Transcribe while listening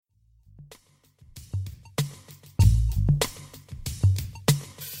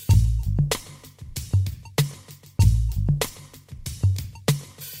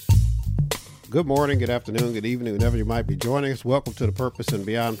Good morning, good afternoon, good evening, whenever you might be joining us. Welcome to the Purpose and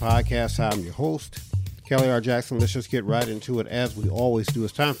Beyond podcast. I'm your host, Kelly R. Jackson. Let's just get right into it as we always do.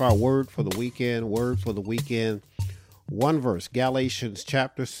 It's time for our word for the weekend. One verse, Galatians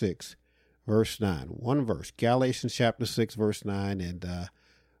chapter 6, verse 9. One verse, Galatians chapter 6, verse 9. And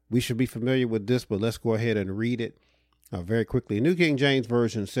we should be familiar with this, but let's go ahead and read it very quickly. New King James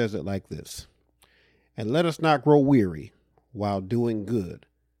Version says it like this. And let us not grow weary while doing good,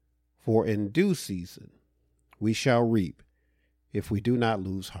 for in due season we shall reap if we do not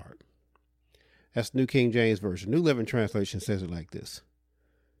lose heart. That's New King James Version. New Living Translation says it like this.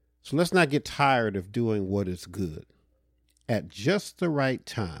 So let's not get tired of doing what is good. At just the right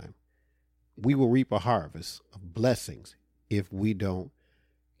time, we will reap a harvest of blessings if we don't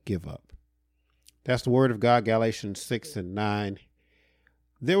give up. That's the word of God, Galatians 6 and 9.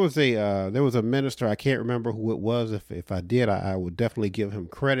 There was a minister, I can't remember who it was. If I did, I would definitely give him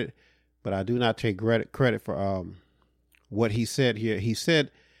credit, but I do not take credit for what he said here. He said,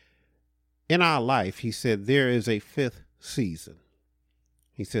 in our life, he said, there is a fifth season.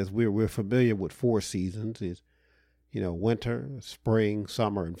 He says we're familiar with four seasons, is winter, spring,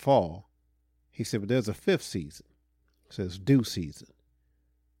 summer, and fall. He said, but there's a fifth season. It says due season.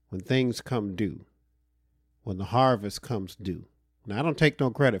 When things come due, when the harvest comes due. Now, I don't take no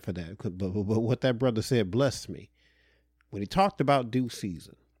credit for that, but what that brother said blessed me. When he talked about due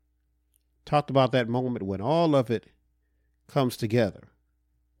season, talked about that moment when all of it comes together,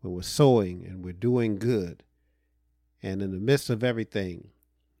 when we're sowing and we're doing good, and in the midst of everything,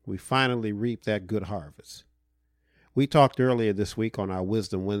 we finally reap that good harvest. We talked earlier this week on our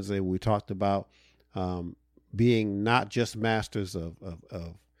Wisdom Wednesday, we talked about being not just masters of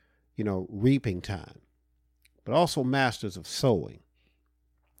reaping time, but also masters of sowing,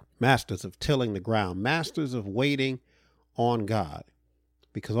 masters of tilling the ground, masters of waiting on God,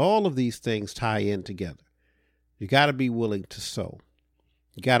 because all of these things tie in together. You got to be willing to sow.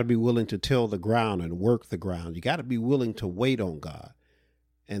 You got to be willing to till the ground and work the ground. You got to be willing to wait on God,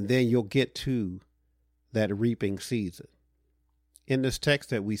 and then you'll get to that reaping season. In this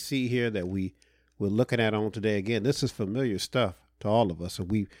text that we see here that we're looking at on today, again, this is familiar stuff to all of us. So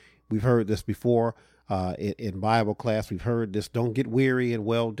we've heard this before. In Bible class, we've heard this, don't get weary in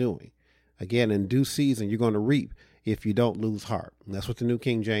well-doing. Again, in due season, you're going to reap if you don't lose heart. And that's what the New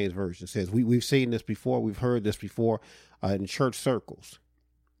King James Version says. We've seen this before. We've heard this before in church circles.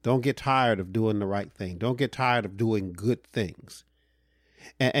 Don't get tired of doing the right thing. Don't get tired of doing good things.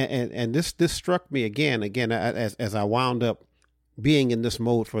 And this struck me again, as I wound up being in this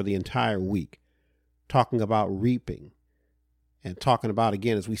mode for the entire week, talking about reaping. And talking about,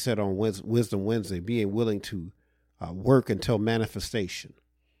 again, as we said on Wisdom Wednesday, being willing to work until manifestation.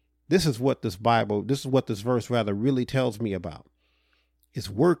 This is what this verse really tells me about. Is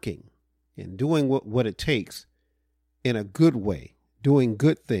working and doing what it takes in a good way, doing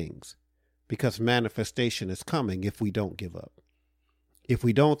good things, because manifestation is coming if we don't give up. If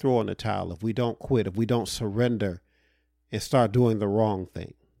we don't throw in the towel, if we don't quit, if we don't surrender and start doing the wrong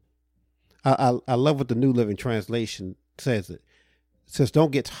thing. I love what the New Living Translation says it. It says,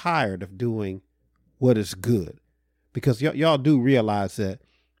 don't get tired of doing what is good, because y'all do realize that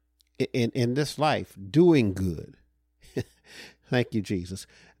in this life, doing good, thank you, Jesus,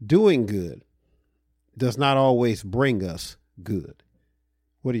 doing good does not always bring us good.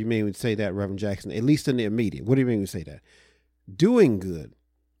 What do you mean when you say that, Reverend Jackson? At least in the immediate. What do you mean when you say that? Doing good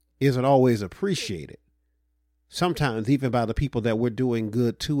isn't always appreciated, sometimes even by the people that we're doing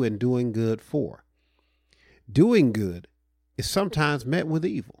good to and doing good for. Doing good is sometimes met with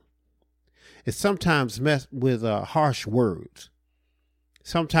evil. It's sometimes met with harsh words.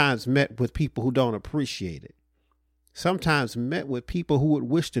 Sometimes met with people who don't appreciate it. Sometimes met with people who would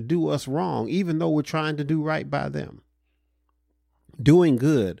wish to do us wrong, even though we're trying to do right by them. Doing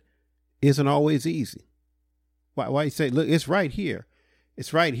good isn't always easy. Why you say, look, it's right here.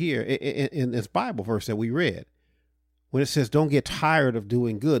 It's right here in this Bible verse that we read. When it says, don't get tired of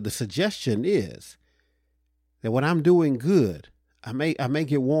doing good, the suggestion is that when I'm doing good, I may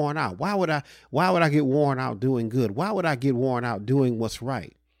get worn out. Why would I get worn out doing good? Why would I get worn out doing what's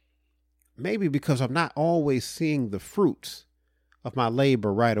right? Maybe because I'm not always seeing the fruits of my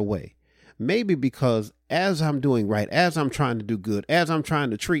labor right away. Maybe because as I'm doing right, as I'm trying to do good, as I'm trying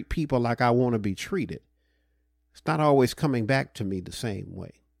to treat people like I want to be treated, it's not always coming back to me the same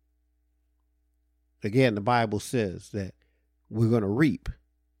way. Again, the Bible says that we're going to reap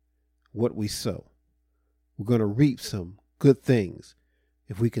what we sow. We're going to reap some good things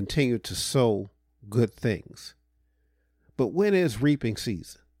if we continue to sow good things. But when is reaping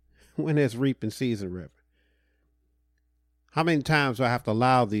season? When is reaping season, Reverend? How many times do I have to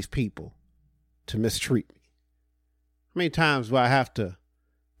allow these people to mistreat me? How many times do I have to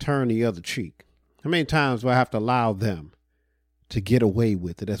turn the other cheek? How many times do I have to allow them to get away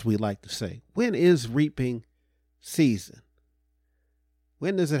with it, as we like to say? When is reaping season?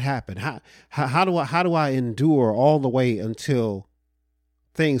 When does it happen? How do I endure all the way until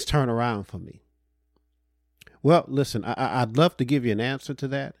things turn around for me? Well, listen, I'd love to give you an answer to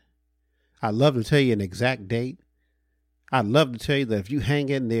that. I'd love to tell you an exact date. I'd love to tell you that if you hang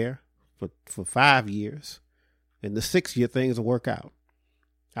in there for 5 years, in the 6th year, things will work out.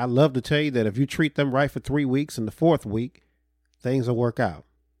 I'd love to tell you that if you treat them right for 3 weeks, in the 4th week, things will work out.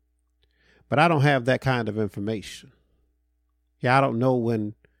 But I don't have that kind of information. Yeah, I don't know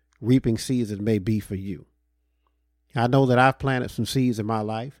when reaping season may be for you. I know that I've planted some seeds in my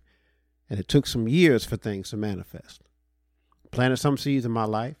life, and it took some years for things to manifest. Planted some seeds in my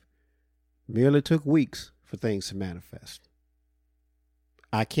life, merely took weeks for things to manifest.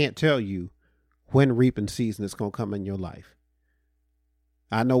 I can't tell you when reaping season is going to come in your life.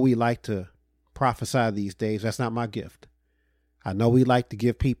 I know we like to prophesy these days. That's not my gift. I know we like to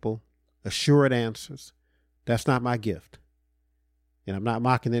give people assured answers. That's not my gift. And I'm not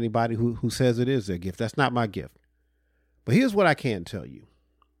mocking anybody who says it is their gift. That's not my gift. But here's what I can tell you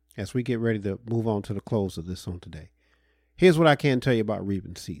as we get ready to move on to the close of this on today. Here's what I can tell you about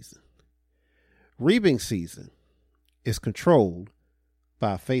reaping season. Reaping season is controlled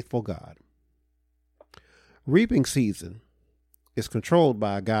by a faithful God. Reaping season is controlled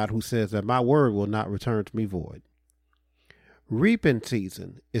by a God who says that my word will not return to me void. Reaping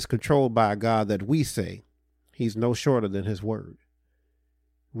season is controlled by a God that we say he's no shorter than his word.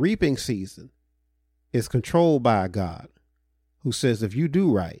 Reaping season is controlled by a God who says, if you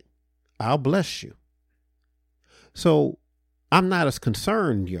do right, I'll bless you. So I'm not as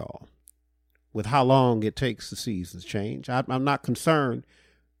concerned, y'all, with how long it takes the seasons change. I'm not concerned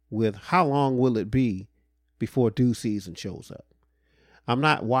with how long will it be before due season shows up. I'm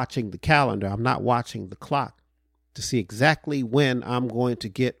not watching the calendar. I'm not watching the clock to see exactly when I'm going to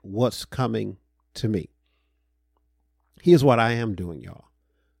get what's coming to me. Here's what I am doing, y'all.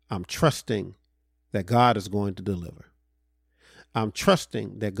 I'm trusting that God is going to deliver. I'm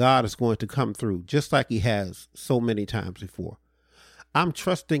trusting that God is going to come through just like he has so many times before. I'm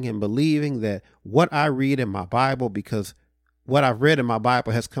trusting and believing that what I read in my Bible, because what I've read in my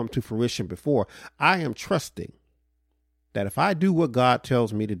Bible has come to fruition before, I am trusting that if I do what God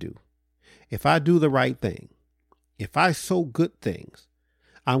tells me to do, if I do the right thing, if I sow good things,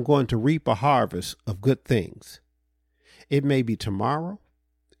 I'm going to reap a harvest of good things. It may be tomorrow.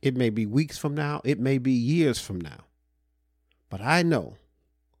 It may be weeks from now. It may be years from now. But I know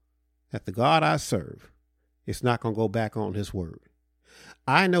that the God I serve is not going to go back on his word.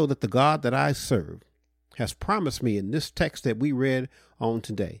 I know that the God that I serve has promised me in this text that we read on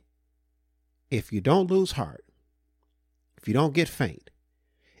today, if you don't lose heart, if you don't get faint,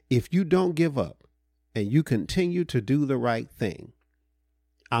 if you don't give up, and you continue to do the right thing,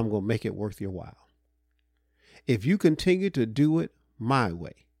 I'm going to make it worth your while. If you continue to do it my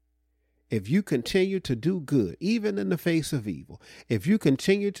way, if you continue to do good, even in the face of evil, if you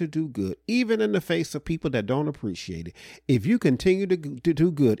continue to do good, even in the face of people that don't appreciate it, if you continue to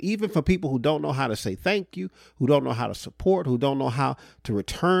do good, even for people who don't know how to say thank you, who don't know how to support, who don't know how to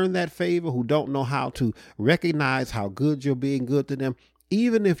return that favor, who don't know how to recognize how good you're being good to them,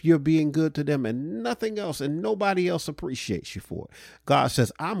 even if you're being good to them and nothing else and nobody else appreciates you for it, God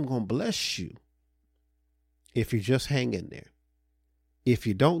says, I'm going to bless you if you just hang in there. If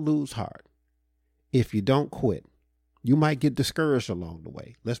you don't lose heart, if you don't quit. You might get discouraged along the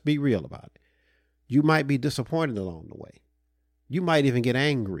way. Let's be real about it. You might be disappointed along the way. You might even get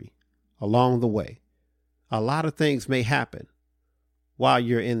angry along the way. A lot of things may happen while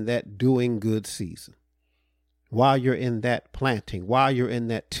you're in that doing good season, while you're in that planting, while you're in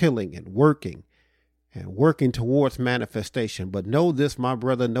that tilling and working towards manifestation. But know this, my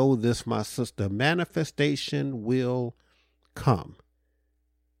brother, know this, my sister, manifestation will come.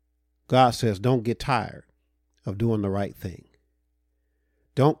 God says, don't get tired of doing the right thing.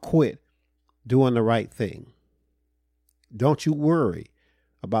 Don't quit doing the right thing. Don't you worry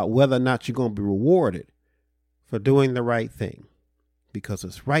about whether or not you're going to be rewarded for doing the right thing, because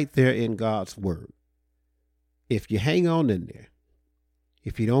it's right there in God's word. If you hang on in there,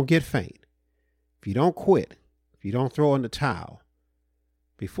 if you don't get faint, if you don't quit, if you don't throw in the towel,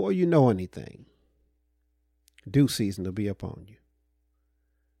 before you know anything, due season will be upon you.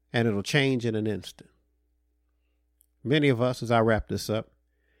 And it'll change in an instant. Many of us, as I wrap this up,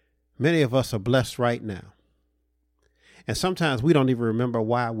 many of us are blessed right now. And sometimes we don't even remember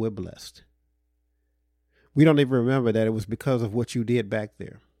why we're blessed. We don't even remember that it was because of what you did back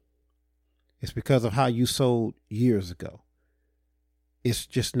there. It's because of how you sowed years ago. It's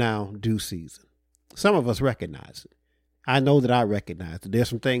just now due season. Some of us recognize it. I know that I recognize that there's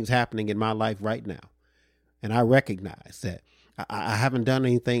some things happening in my life right now. And I recognize that I haven't done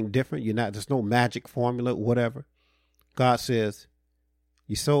anything different. There's no magic formula, whatever. God says,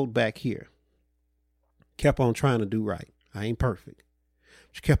 you sowed back here. Kept on trying to do right. I ain't perfect.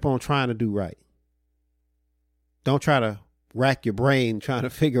 But you kept on trying to do right. Don't try to rack your brain trying to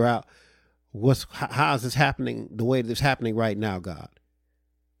figure out how is this happening the way that it's happening right now, God.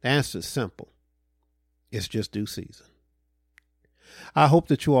 The answer is simple. It's just due season. I hope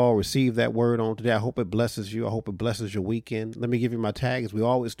that you all receive that word on today. I hope it blesses you. I hope it blesses your weekend. Let me give you my tag, as we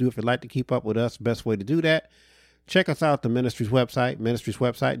always do. If you'd like to keep up with us, the best way to do that, check us out at the ministry's website,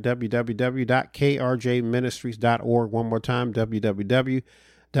 www.krjministries.org. One more time,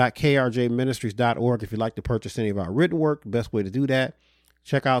 www.krjministries.org. If you'd like to purchase any of our written work, the best way to do that,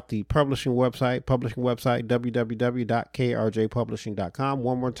 check out the publishing website, www.krjpublishing.com.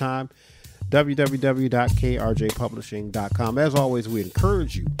 One more time, www.krjpublishing.com. As always, we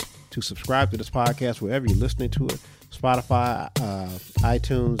encourage you to subscribe to this podcast wherever you're listening to it. Spotify,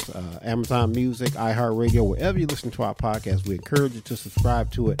 iTunes, Amazon Music, iHeartRadio, wherever you listen to our podcast, we encourage you to subscribe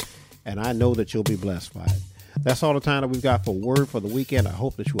to it. And I know that you'll be blessed by it. That's all the time that we've got for Word for the Weekend. I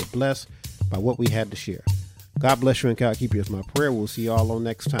hope that you were blessed by what we had to share. God bless you and God keep you is my prayer. We'll see you all on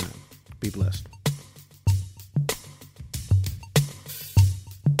next time. Be blessed.